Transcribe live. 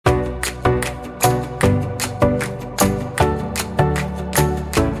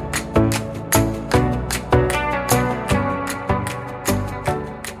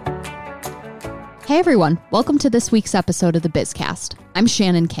everyone, welcome to this week's episode of the BizCast. I'm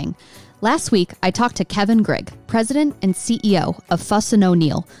Shannon King. Last week, I talked to Kevin Grigg, President and CEO of Fuss &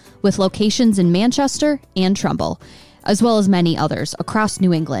 O'Neill, with locations in Manchester and Trumbull, as well as many others across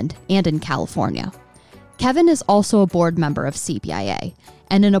New England and in California. Kevin is also a board member of CBIA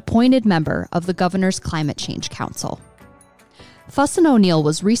and an appointed member of the Governor's Climate Change Council. Fuss & O'Neill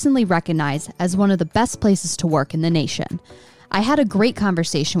was recently recognized as one of the best places to work in the nation. I had a great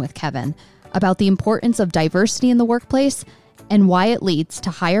conversation with Kevin about the importance of diversity in the workplace and why it leads to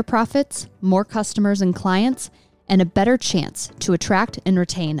higher profits, more customers and clients, and a better chance to attract and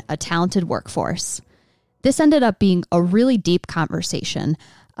retain a talented workforce. This ended up being a really deep conversation,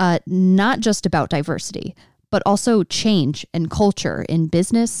 not just about diversity, but also change and culture in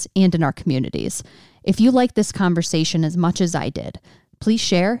business and in our communities. If you like this conversation as much as I did, please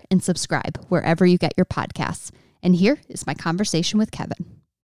share and subscribe wherever you get your podcasts. And here is my conversation with Kevin.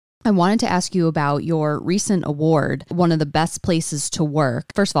 I wanted to ask you about your recent award, one of the best places to work.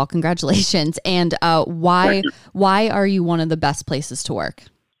 First of all, congratulations. And why are you one of the best places to work?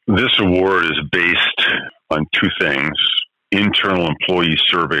 This award is based on two things: internal employee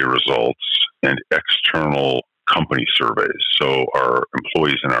survey results and external company surveys. So our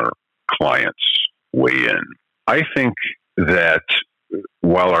employees and our clients weigh in. I think that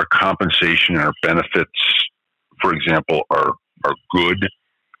while our compensation and our benefits, for example, are good,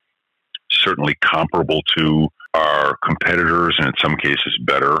 certainly comparable to our competitors and in some cases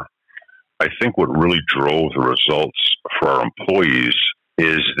better, I think what really drove the results for our employees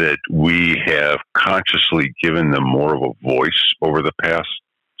is that we have consciously given them more of a voice over the past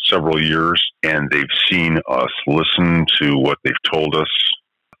several years, and they've seen us listen to what they've told us,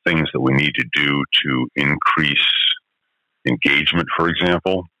 things that we need to do to increase engagement, for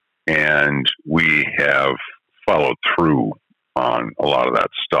example, and we have followed through on a lot of that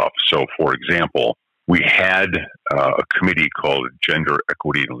stuff. So, for example, we had a committee called Gender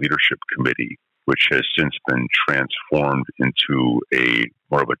Equity and Leadership Committee, which has since been transformed into a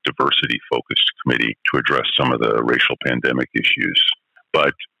more of a diversity-focused committee to address some of the racial pandemic issues.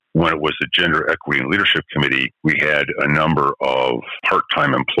 But when it was the Gender Equity and Leadership Committee, we had a number of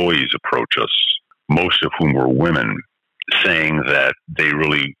part-time employees approach us, most of whom were women, saying that they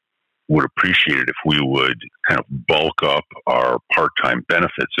really would appreciate it if we would kind of bulk up our part-time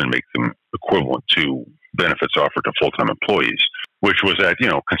benefits and make them equivalent to benefits offered to full-time employees, which was at,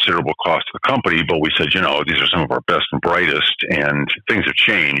 considerable cost to the company. But we said, these are some of our best and brightest, and things have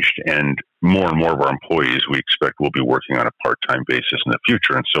changed, and more of our employees we expect will be working on a part-time basis in the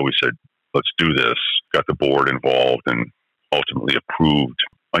future. And so we said, let's do this, got the board involved, and ultimately approved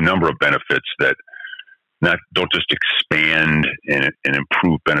a number of benefits that don't just expand and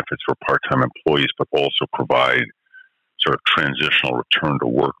improve benefits for part-time employees, but also provide sort of transitional return to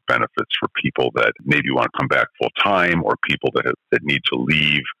work benefits for people that maybe want to come back full-time, or people that need to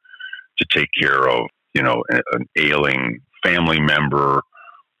leave to take care of, an ailing family member,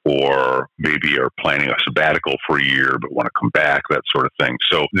 or maybe are planning a sabbatical for a year but want to come back, that sort of thing.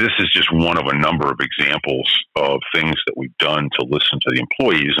 So this is just one of a number of examples of things that we've done to listen to the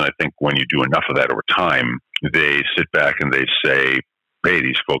employees. And I think when you do enough of that over time, they sit back and they say, hey,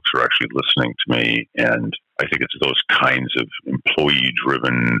 these folks are actually listening to me. And I think it's those kinds of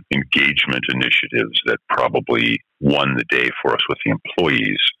employee-driven engagement initiatives that probably won the day for us with the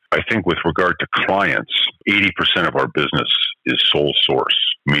employees. I think with regard to clients, 80% of our business is sole source,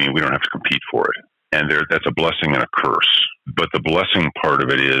 meaning we don't have to compete for it. And that's a blessing and a curse. But the blessing part of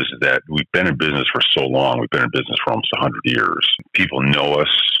it is that we've been in business for so long. We've been in business for almost 100 years. People know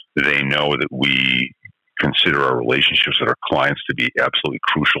us. They know that we consider our relationships with our clients to be absolutely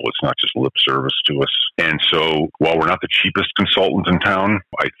crucial. It's not just lip service to us. And so while we're not the cheapest consultants in town,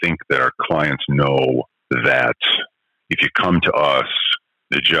 I think that our clients know that if you come to us,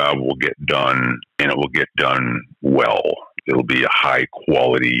 the job will get done, and it will get done well. It'll be a high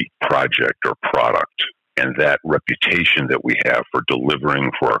quality project or product. And that reputation that we have for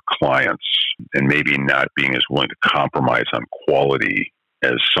delivering for our clients, and maybe not being as willing to compromise on quality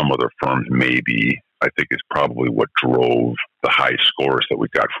as some other firms may be, I think is probably what drove the high scores that we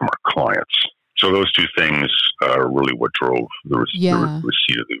got from our clients. So those two things are really what drove the receipt of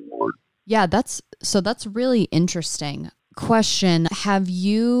the award. Yeah, that's really interesting. Question, have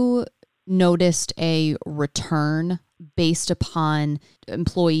you noticed a return based upon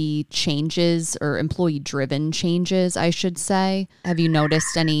employee changes, or employee-driven changes, I should say? Have you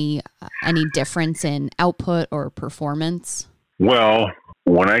noticed any difference in output or performance? Well,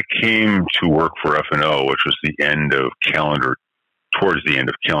 when I came to work for F&O, which was towards the end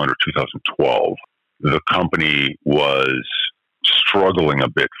of calendar 2012, the company was struggling a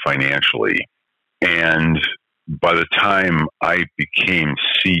bit financially. And by the time I became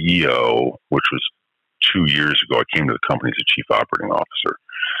CEO, which was 2 years ago, I came to the company as a chief operating officer.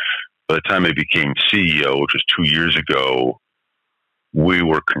 By the time I became CEO, which was 2 years ago, we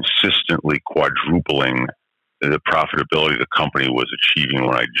were consistently quadrupling the profitability the company was achieving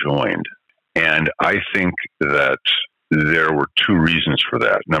when I joined. And I think that there were two reasons for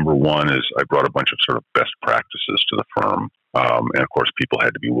that. Number one is I brought a bunch of sort of best practices to the firm. And of course, people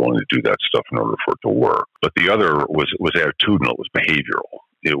had to be willing to do that stuff in order for it to work. But the other was attitudinal, it was behavioral.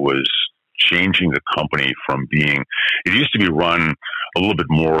 It was changing the company from being, it used to be run a little bit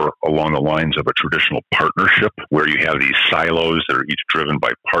more along the lines of a traditional partnership where you have these silos that are each driven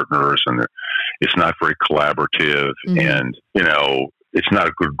by partners, and it's not very collaborative, and, it's not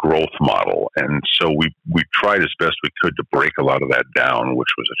a good growth model. And so we tried as best we could to break a lot of that down, which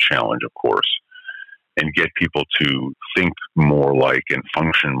was a challenge, of course, and get people to think more like and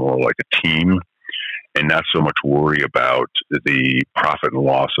function more like a team, and not so much worry about the profit and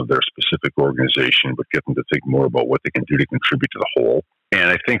loss of their specific organization, but get them to think more about what they can do to contribute to the whole. And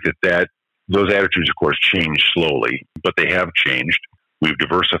I think that those attitudes, of course, change slowly, but they have changed. We've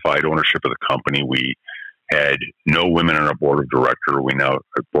diversified ownership of the company. We had no women on our board of directors. We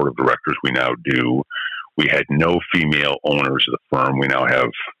now do. We had no female owners of the firm. We now have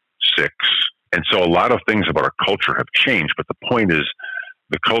 6. And so a lot of things about our culture have changed, but the point is,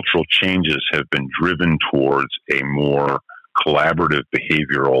 the cultural changes have been driven towards a more collaborative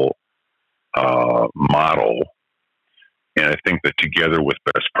behavioral model. And I think that together with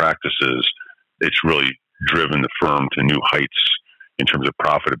best practices, it's really driven the firm to new heights in terms of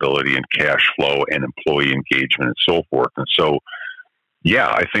profitability and cash flow and employee engagement and so forth. And so, yeah,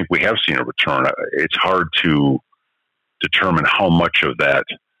 I think we have seen a return. It's hard to determine how much of that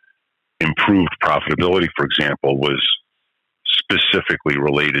improved profitability, for example, was specifically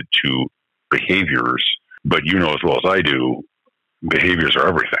related to behaviors, but you know as well as I do, behaviors are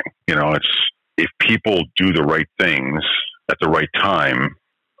everything. It's if people do the right things at the right time,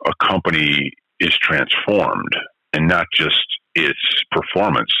 a company is transformed, and not just its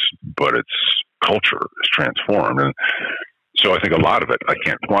performance, but its culture is transformed. And so I think a lot of it, I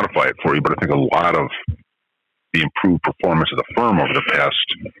can't quantify it for you, but I think a lot of the improved performance of the firm over the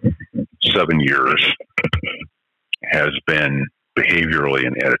past 7 years has been behaviorally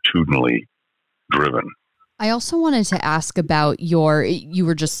and attitudinally driven. I also wanted to ask about you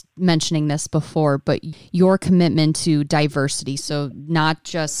were just mentioning this before, but your commitment to diversity. So not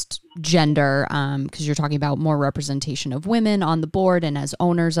just gender, because you're talking about more representation of women on the board and as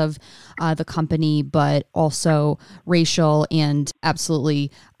owners of the company, but also racial and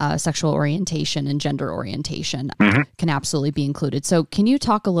absolutely sexual orientation and gender orientation can absolutely be included. So can you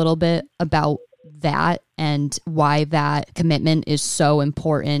talk a little bit about that and why that commitment is so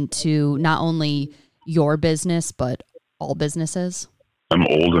important to not only your business, but all businesses? I'm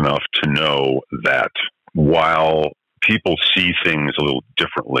old enough to know that while people see things a little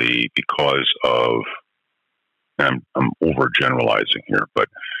differently because of, and I'm overgeneralizing here, but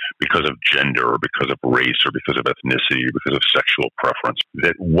because of gender or because of race or because of ethnicity or because of sexual preference,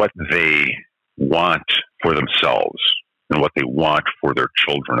 that what they want for themselves and what they want for their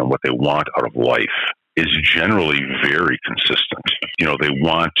children and what they want out of life is generally very consistent. They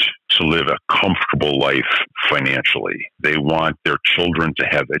want to live a comfortable life financially. They want their children to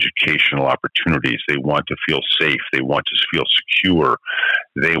have educational opportunities. They want to feel safe. They want to feel secure.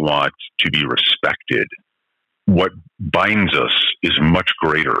 They want to be respected. What binds us is much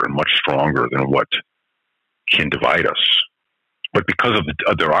greater and much stronger than what can divide us. But because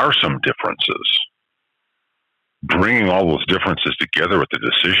of there are some differences, bringing all those differences together at the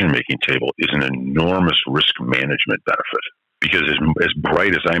decision-making table is an enormous risk management benefit. Because as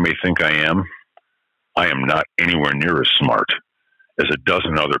bright as I may think I am not anywhere near as smart as a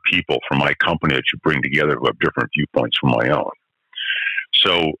dozen other people from my company that you bring together who have different viewpoints from my own.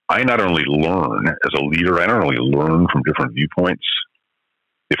 So I not only learn as a leader, I not only learn from different viewpoints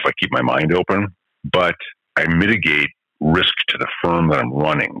if I keep my mind open, but I mitigate risk to the firm that I'm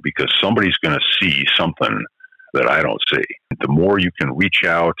running because somebody's going to see something that I don't see. The more you can reach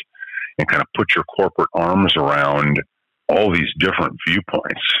out and kind of put your corporate arms around all these different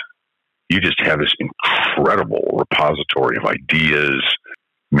viewpoints, you just have this incredible repository of ideas,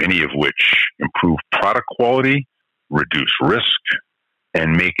 many of which improve product quality, reduce risk,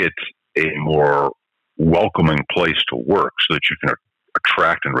 and make it a more welcoming place to work so that you can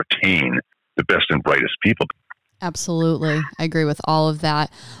attract and retain the best and brightest people. Absolutely. I agree with all of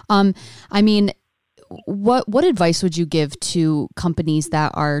that. What advice would you give to companies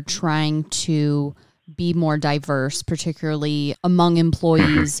that are trying to be more diverse, particularly among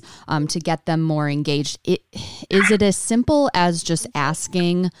employees, to get them more engaged? Is it as simple as just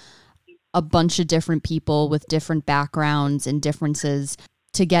asking a bunch of different people with different backgrounds and differences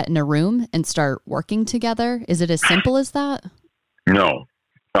to get in a room and start working together? Is it as simple as that? No.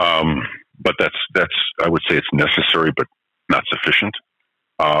 But that's I would say it's necessary, but not sufficient.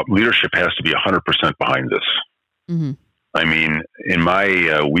 Leadership has to be 100% behind this. Mm-hmm. I mean, in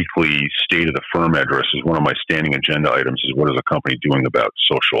my weekly State of the Firm addresses, one of my standing agenda items is, what is the company doing about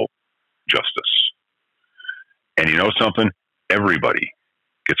social justice? And you know something? Everybody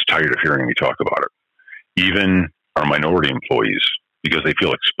gets tired of hearing me talk about it. Even our minority employees, because they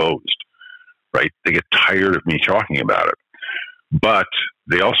feel exposed, right? They get tired of me talking about it. But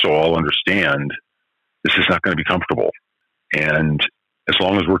they also all understand this is not going to be comfortable. And as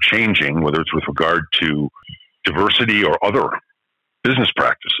long as we're changing, whether it's with regard to diversity or other business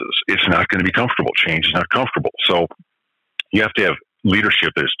practices, it's not going to be comfortable. Change is not comfortable. So you have to have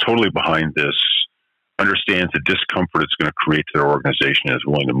leadership that is totally behind this, understands the discomfort it's going to create to their organization, and is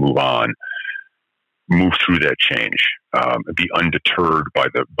willing to move through that change, and be undeterred by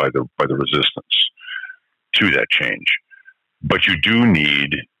the resistance to that change. But you do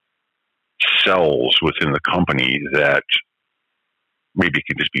need cells within the company that maybe it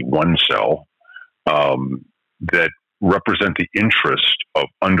could just be one cell, that represent the interest of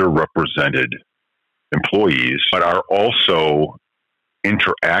underrepresented employees, but are also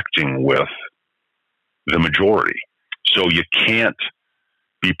interacting with the majority. So you can't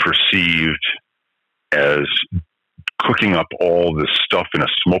be perceived as cooking up all this stuff in a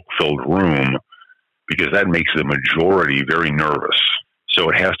smoke-filled room, because that makes the majority very nervous. So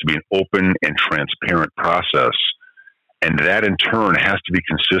it has to be an open and transparent process. And that in turn has to be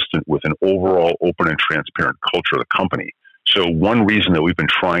consistent with an overall open and transparent culture of the company. So one reason that we've been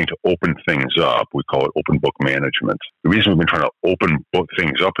trying to open things up, we call it open book management. The reason we've been trying to open book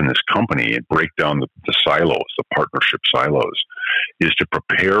things up in this company and break down the silos, the partnership silos, is to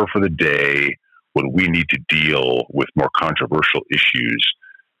prepare for the day when we need to deal with more controversial issues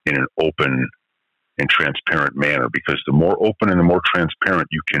in an open and transparent manner. Because the more open and the more transparent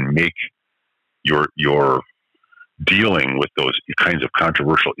you can make your dealing with those kinds of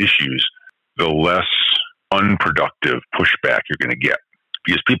controversial issues, the less unproductive pushback you're going to get.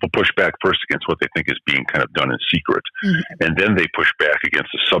 Because people push back first against what they think is being kind of done in secret, and then they push back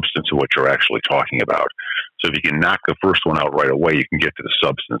against the substance of what you're actually talking about. So if you can knock the first one out right away, you can get to the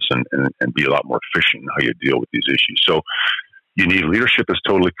substance and be a lot more efficient in how you deal with these issues. So you need leadership that's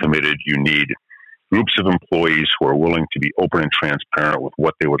totally committed. You need groups of employees who are willing to be open and transparent with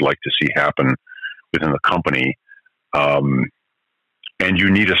what they would like to see happen within the company. And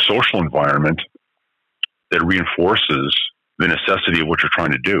you need a social environment that reinforces the necessity of what you're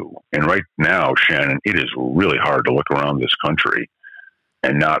trying to do. And right now, Shannon, it is really hard to look around this country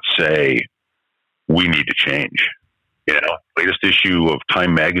and not say, we need to change. You know, latest issue of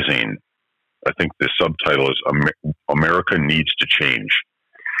Time Magazine, I think the subtitle is America Needs to Change.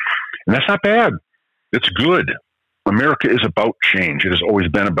 And that's not bad. It's good. America is about change. It has always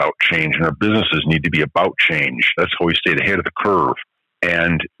been about change, and our businesses need to be about change. That's how we stayed ahead of the curve.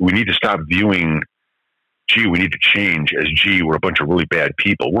 And we need to stop viewing, gee, we need to change as, gee, we're a bunch of really bad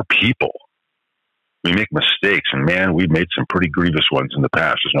people. We're people. We make mistakes, and man, we've made some pretty grievous ones in the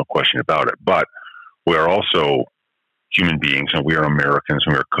past. There's no question about it. But we are also human beings, and we are Americans,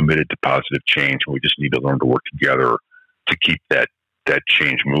 and we are committed to positive change, and we just need to learn to work together to keep that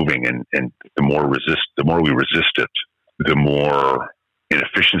change moving. And the more we resist it, the more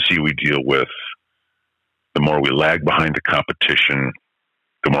inefficiency we deal with, the more we lag behind the competition,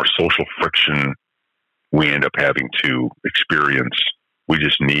 the more social friction we end up having to experience. We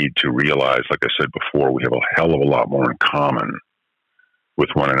just need to realize, like I said before, we have a hell of a lot more in common with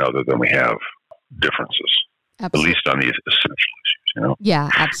one another than we have differences. Absolutely. At least on these essential issues, you know? Yeah,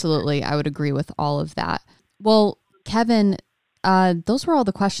 absolutely. I would agree with all of that. Well, Kevin, those were all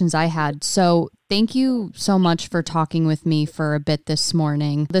the questions I had. So thank you so much for talking with me for a bit this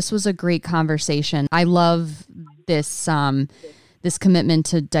morning. This was a great conversation. I love this, this commitment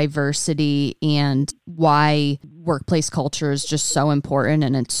to diversity and why workplace culture is just so important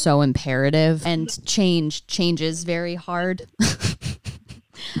and it's so imperative. And change is very hard.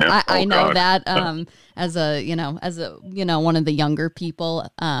 Yeah. I know that as one of the younger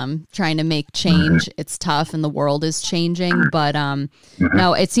people trying to make change, it's tough and the world is changing. But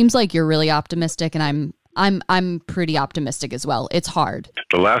no, it seems like you're really optimistic, and I'm pretty optimistic as well. It's hard.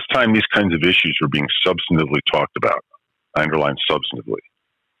 The last time these kinds of issues were being substantively talked about, I underline substantively,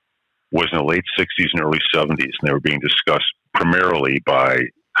 was in the late 60s and early 70s, and they were being discussed primarily by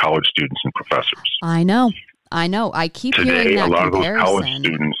college students and professors. I know. I keep hearing that a lot comparison. of those college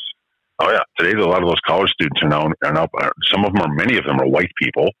students. Oh yeah, today a lot of those college students are now. Some of them are. Many of them are white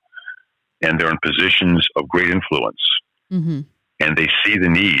people, and they're in positions of great influence, and they see the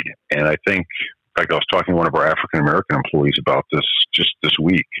need. And I think, in fact, I was talking to one of our African American employees about this just this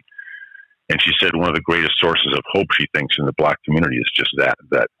week, and she said one of the greatest sources of hope she thinks in the Black community is just that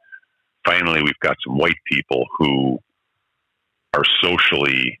finally we've got some white people who are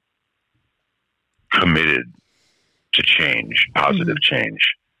socially committed to change, positive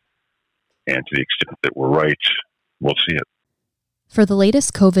change. And to the extent that we're right, we'll see it. For the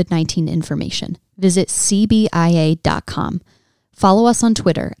latest COVID-19 information, visit CBIA.com. Follow us on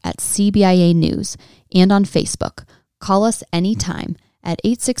Twitter at CBIA News and on Facebook. Call us anytime at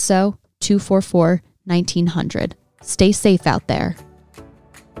 860-244-1900. Stay safe out there.